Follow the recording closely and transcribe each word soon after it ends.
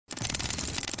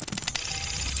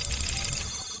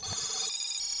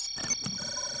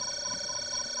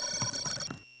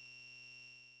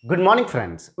Good morning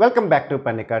friends, welcome back to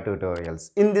Parnika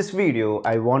tutorials. In this video,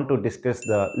 I want to discuss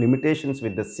the limitations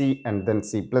with the C and then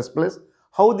C++,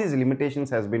 how these limitations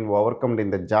has been overcome in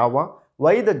the Java,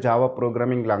 why the Java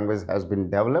programming language has been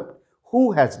developed,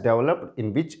 who has developed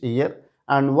in which year,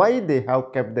 and why they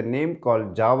have kept the name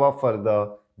called Java for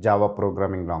the Java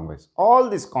programming language. All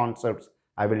these concepts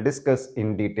I will discuss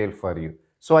in detail for you.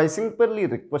 So I simply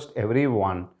request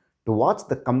everyone to watch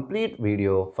the complete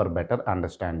video for better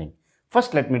understanding.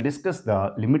 First, let me discuss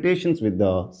the limitations with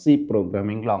the C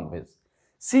programming language.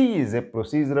 C is a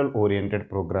procedural oriented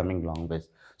programming language.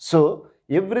 So,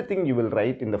 everything you will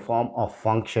write in the form of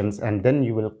functions and then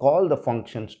you will call the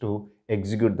functions to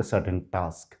execute the certain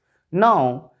task.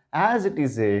 Now, as it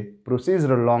is a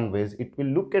procedural language, it will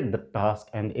look at the task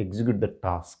and execute the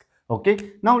task. Okay,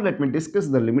 now let me discuss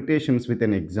the limitations with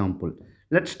an example.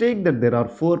 Let's take that there are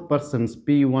 4 persons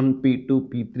P1, P2,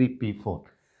 P3, P4.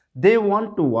 They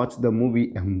want to watch the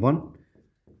movie M1,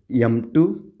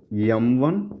 M2,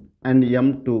 M1 and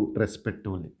M2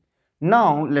 respectively.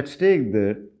 Now let's take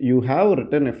that you have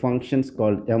written a functions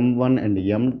called M1 and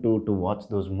M2 to watch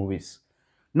those movies.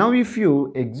 Now if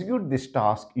you execute this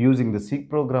task using the C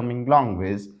programming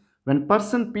language, when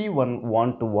person P1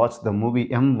 want to watch the movie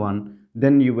M1,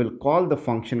 then you will call the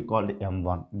function called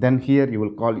M1. Then here you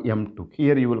will call M2.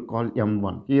 Here you will call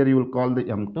M1. Here you will call the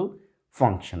M2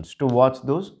 functions to watch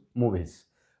those movies.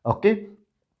 Okay.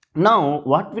 Now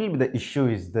what will be the issue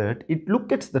is that it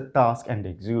looks at the task and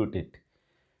execute it.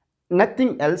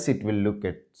 Nothing else it will look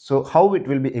at. So how it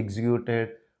will be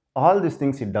executed, all these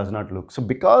things it does not look. So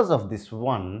because of this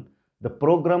one, the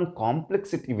program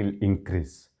complexity will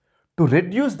increase. To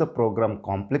reduce the program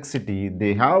complexity,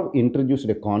 they have introduced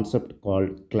a concept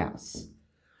called class.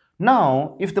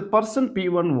 Now, if the person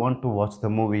P1 want to watch the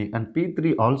movie and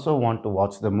P3 also want to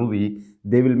watch the movie,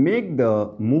 they will make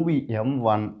the movie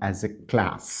M1 as a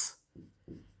class.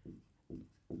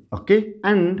 Okay,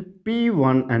 and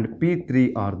P1 and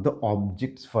P3 are the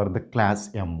objects for the class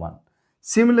M1.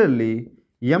 Similarly,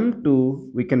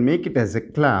 M2 we can make it as a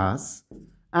class,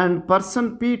 and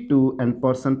person P2 and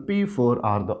person P4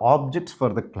 are the objects for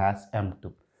the class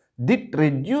M2. This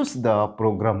reduce the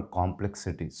program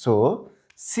complexity. So,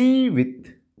 C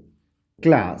with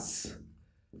class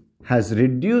has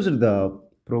reduced the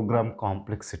program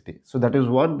complexity. So that is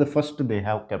what the first they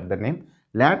have kept the name.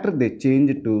 Later they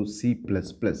changed to C++.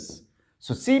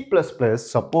 So C++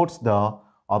 supports the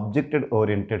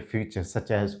object-oriented features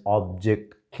such as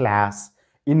object, class,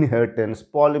 inheritance,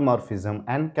 polymorphism,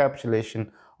 encapsulation.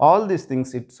 All these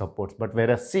things it supports, but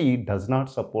whereas C does not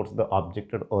support the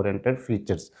object-oriented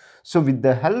features. So with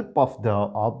the help of the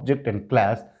object and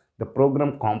class, the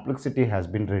program complexity has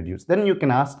been reduced. Then you can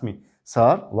ask me,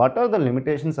 sir, what are the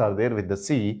limitations are there with the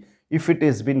C? If it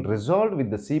has been resolved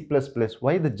with the C++,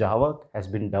 why the Java has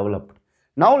been developed?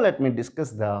 Now let me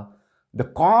discuss the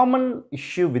common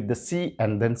issue with the C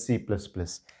and then C++.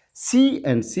 C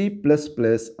and C++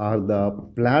 are the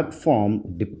platform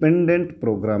dependent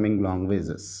programming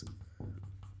languages.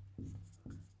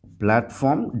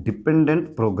 Platform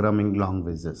dependent programming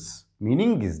languages.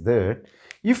 Meaning is that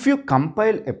if you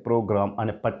compile a program on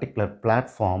a particular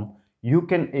platform, you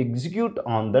can execute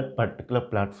on that particular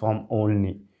platform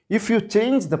only. If you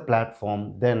change the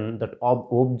platform, then that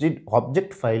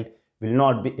object file will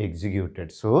not be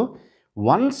executed. So,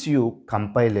 once you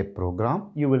compile a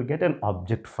program, you will get an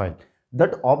object file.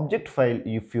 That object file,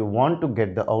 if you want to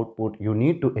get the output, you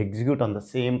need to execute on the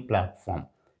same platform.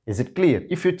 Is it clear?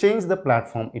 If you change the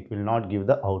platform, it will not give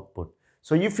the output.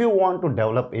 So if you want to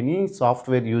develop any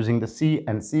software using the C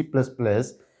and C++,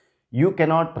 you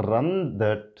cannot run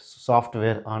that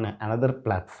software on another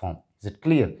platform. Is it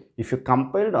clear? If you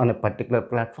compiled on a particular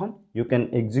platform, you can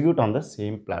execute on the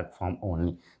same platform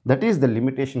only. That is the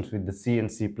limitations with the C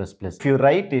and C++. If you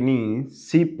write any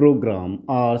C program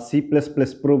or C++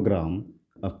 program,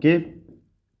 okay,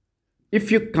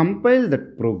 if you compile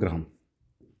that program,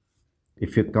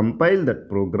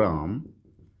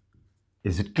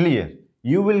 is it clear?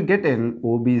 You will get an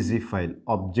OBJ file,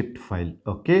 object file,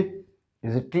 okay?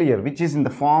 Is it clear? Which is in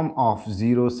the form of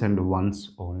zeros and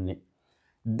ones only.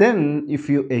 Then if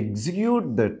you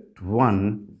execute that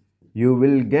one, you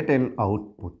will get an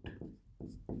output.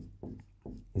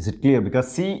 Is it clear?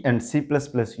 Because C and C++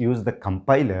 use the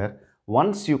compiler.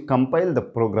 Once you compile the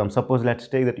program, suppose let's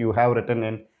take that you have written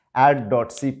an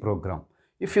add.c program.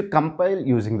 If you compile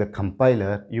using the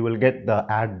compiler, you will get the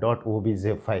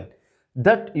add.obj file.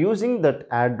 That using that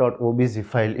add.obj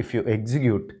file, if you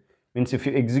execute, means if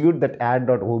you execute that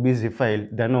add.obj file,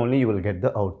 then only you will get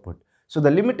the output. So the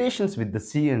limitations with the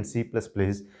C and C++,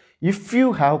 if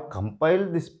you have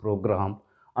compiled this program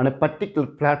on a particular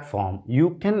platform,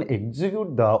 you can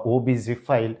execute the OBJ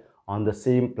file on the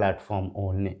same platform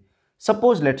only.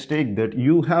 Suppose let's take that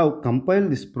you have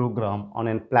compiled this program on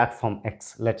a platform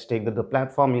X. Let's take that the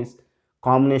platform is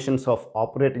combinations of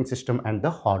operating system and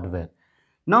the hardware.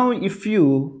 Now if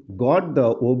you got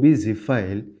the OBJ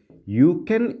file, you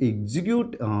can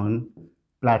execute on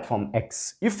platform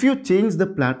X. If you change the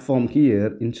platform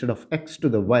here instead of X to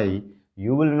the Y,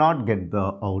 you will not get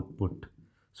the output.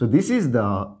 So this is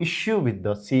the issue with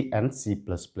the C and C++.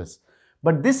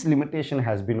 But this limitation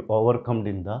has been overcome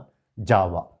in the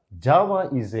Java. Java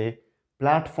is a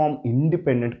platform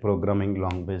independent programming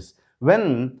language.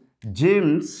 When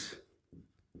James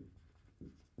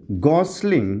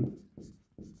Gosling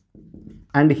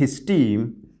and his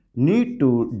team need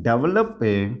to develop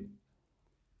a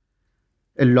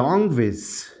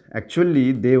language,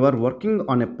 actually they were working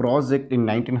on a project in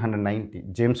 1990.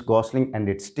 James Gosling and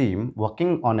its team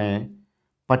working on a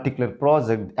particular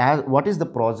project. As what is the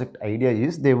project idea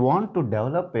is they want to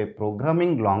develop a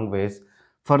programming language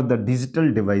for the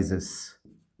digital devices,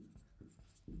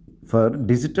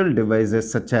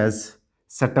 such as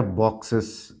set-top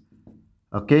boxes,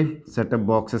 okay, set-top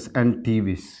boxes and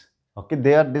TVs. Okay,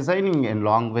 they are designing a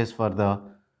language for the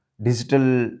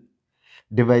digital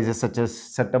devices such as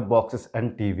set-top boxes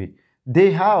and TV.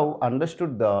 They have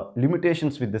understood the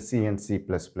limitations with the C and C++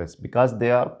 because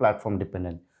they are platform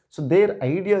dependent. So their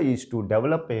idea is to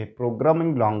develop a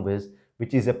programming language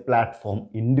which is a platform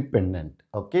independent.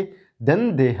 Okay,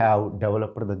 then they have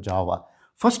developed the Java.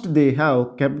 First they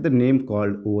have kept the name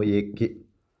called OAK.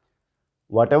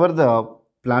 Whatever the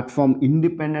platform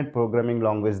independent programming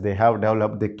language they have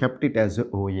developed, they kept it as a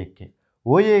OAK.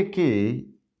 OAK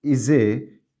is a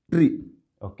tree,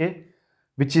 okay,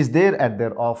 which is there at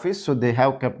their office, so they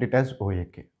have kept it as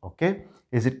OAK. Okay,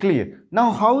 is it clear? Now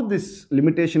how this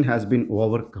limitation has been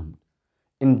overcome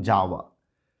in Java?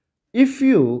 If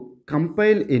you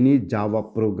compile any Java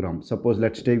program, suppose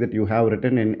let's take that you have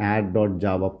written an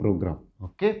add.java program,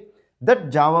 okay,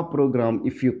 that Java program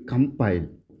if you compile,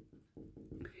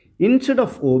 instead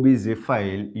of OBJ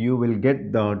file you will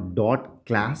get the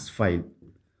 .class file,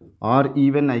 or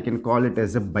even I can call it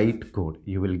as a byte code.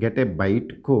 You will get a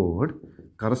byte code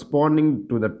corresponding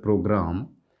to that program,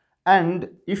 and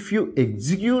if you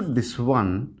execute this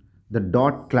one, the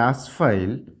 .class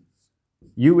file,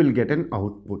 you will get an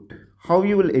output. How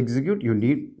you will execute? You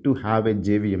need to have a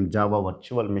JVM, Java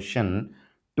Virtual Machine,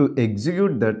 to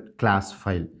execute that class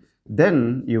file.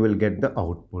 Then you will get the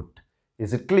output.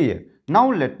 Is it clear?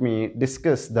 Now let me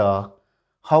discuss the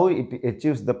how it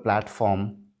achieves the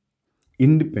platform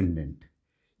independent.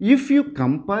 If you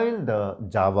compile the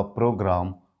Java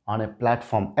program on a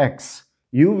platform X,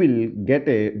 you will get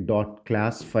a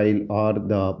 .class file or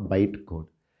the byte code.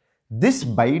 This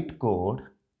byte code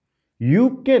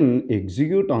you can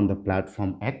execute on the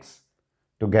platform X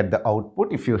to get the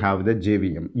output if you have the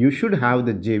JVM. You should have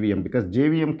the JVM because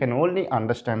JVM can only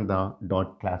understand the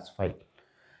 .class file.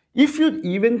 If you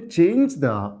even change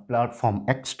the platform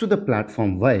X to the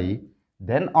platform Y,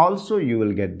 then also you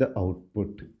will get the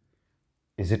output.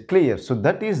 Is it clear? So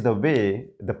that is the way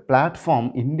the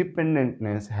platform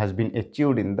independentness has been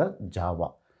achieved in the Java.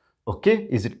 Okay,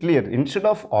 is it clear? Instead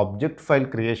of object file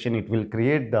creation, it will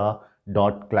create the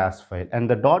 .class file, and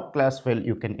the .class file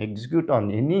you can execute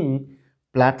on any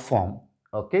platform,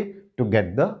 okay, to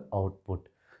get the output.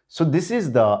 So this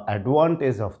is the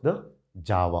advantage of the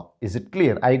Java. Is it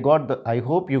clear? I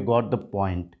hope you got the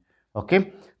point.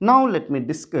 Okay, now let me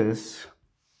discuss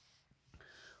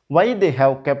why they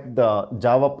have kept the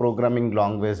Java programming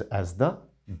language as the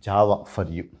Java for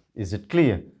you. Is it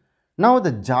clear? Now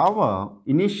the Java,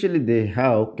 initially they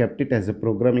have kept it as a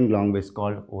programming language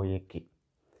called OAK,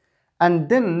 and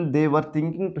then they were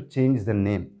thinking to change the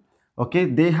name. Okay,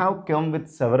 they have come with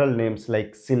several names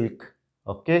like Silk.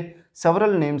 Okay,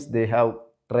 several names they have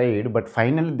tried, but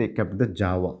finally they kept the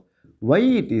Java. Why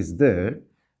it is that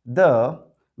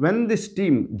when this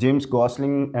team, James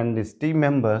Gosling and his team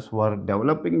members were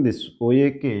developing this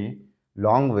OAK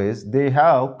language, they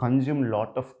have consumed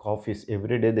lot of coffees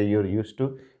every day. They are used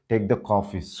to take the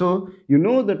coffee. So you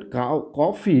know that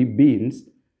coffee beans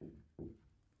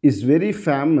is very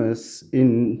famous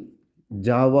in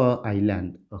Java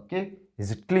island. Okay,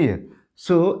 is it clear?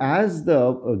 So as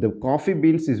the coffee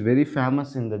beans is very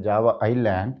famous in the Java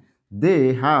island,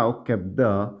 they have kept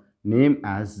the name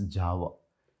as Java.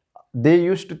 They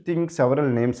used to think several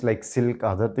names like Silk,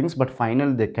 other things, but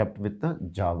finally they kept with the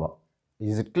Java.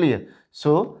 Is it clear?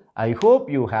 So I hope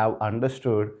you have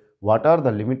understood what are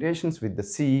the limitations with the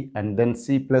C and then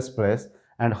C++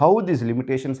 and how these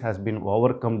limitations has been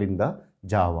overcome in the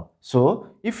Java.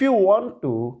 So if you want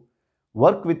to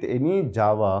work with any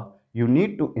Java, you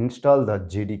need to install the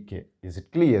JDK. Is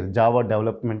it clear? Java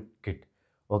Development Kit.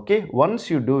 Okay, once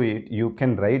you do it, you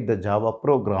can write the Java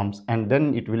programs and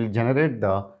then it will generate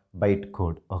the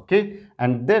bytecode. Okay,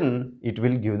 and then it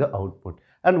will give the output.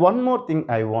 And one more thing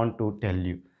I want to tell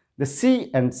you. The C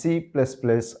and C++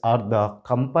 are the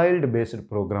compiled based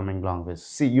programming language.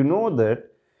 See, you know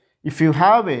that if you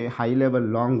have a high level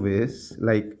language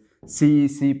like C,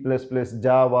 C++,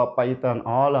 Java, Python,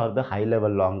 all are the high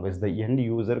level language the end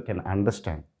user can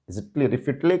understand. Is it clear? If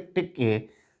you take a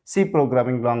C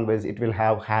programming language, it will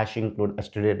have hash include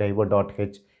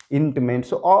std_h, int main.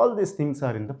 So all these things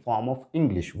are in the form of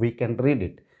English. We can read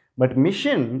it. But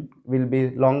machine will be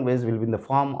language will be in the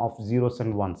form of zeros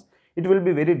and ones. It will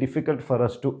be very difficult for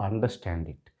us to understand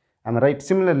it. Am I right?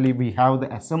 Similarly, we have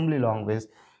the assembly language.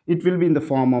 It will be in the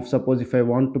form of, suppose if I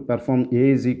want to perform A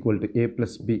is equal to A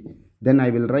plus B, then I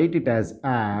will write it as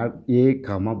add A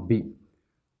comma B.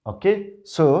 Okay,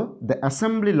 so the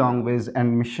assembly language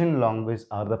and machine language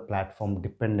are the platform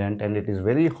dependent, and it is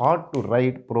very hard to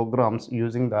write programs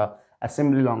using the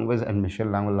assembly language and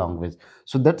machine language.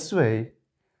 So that's why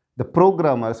the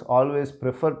programmers always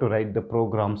prefer to write the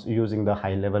programs using the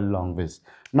high level language.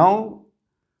 Now,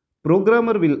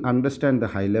 programmer will understand the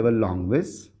high level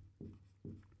language.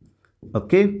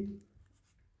 Okay,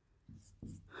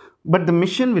 but the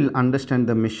machine will understand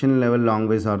the machine level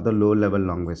language or the low level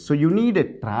language. So you need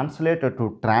a translator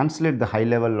to translate the high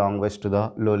level language to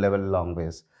the low level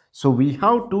language. So we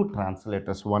have two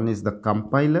translators. One is the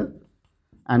compiler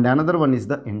and another one is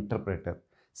the interpreter.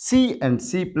 C and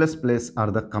C++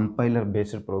 are the compiler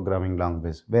based programming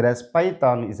language, whereas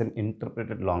Python is an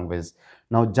interpreted language.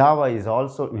 Now Java is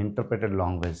also an interpreted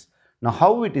language. Now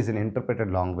how it is an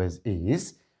interpreted language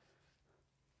is,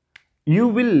 you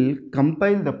will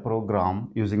compile the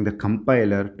program using the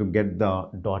compiler to get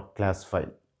the .class file.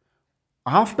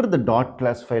 After the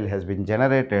 .class file has been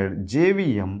generated,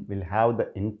 JVM will have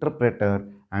the interpreter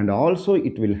and also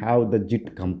it will have the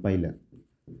JIT compiler.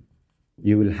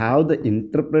 You will have the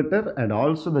interpreter and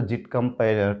also the JIT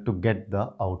compiler to get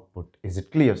the output. Is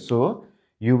it clear? So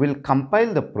you will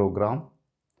compile the program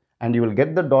and you will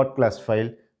get the .class file.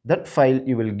 That file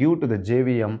you will give to the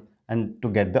JVM and to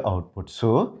get the output.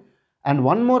 So, and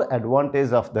one more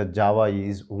advantage of the Java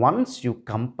is, once you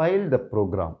compile the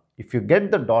program, if you get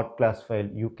the .class file,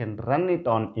 you can run it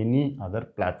on any other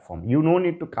platform. You no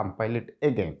need to compile it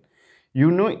again. You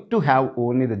need to have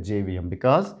only the JVM,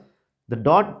 because the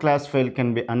 .class file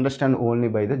can be understood only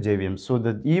by the JVM. So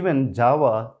that even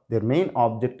Java, their main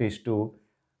object is to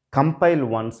compile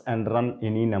once and run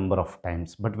any number of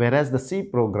times. But whereas the C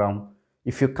program,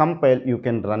 if you compile, you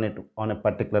can run it on a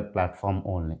particular platform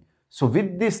only. So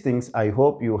with these things, I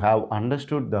hope you have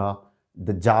understood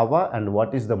the Java and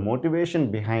what is the motivation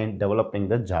behind developing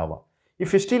the Java.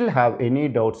 If you still have any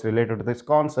doubts related to this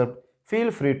concept,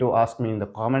 feel free to ask me in the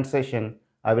comment section.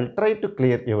 I will try to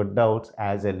clear your doubts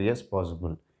as early as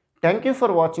possible. Thank you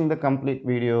for watching the complete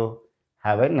video.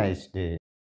 Have a nice day.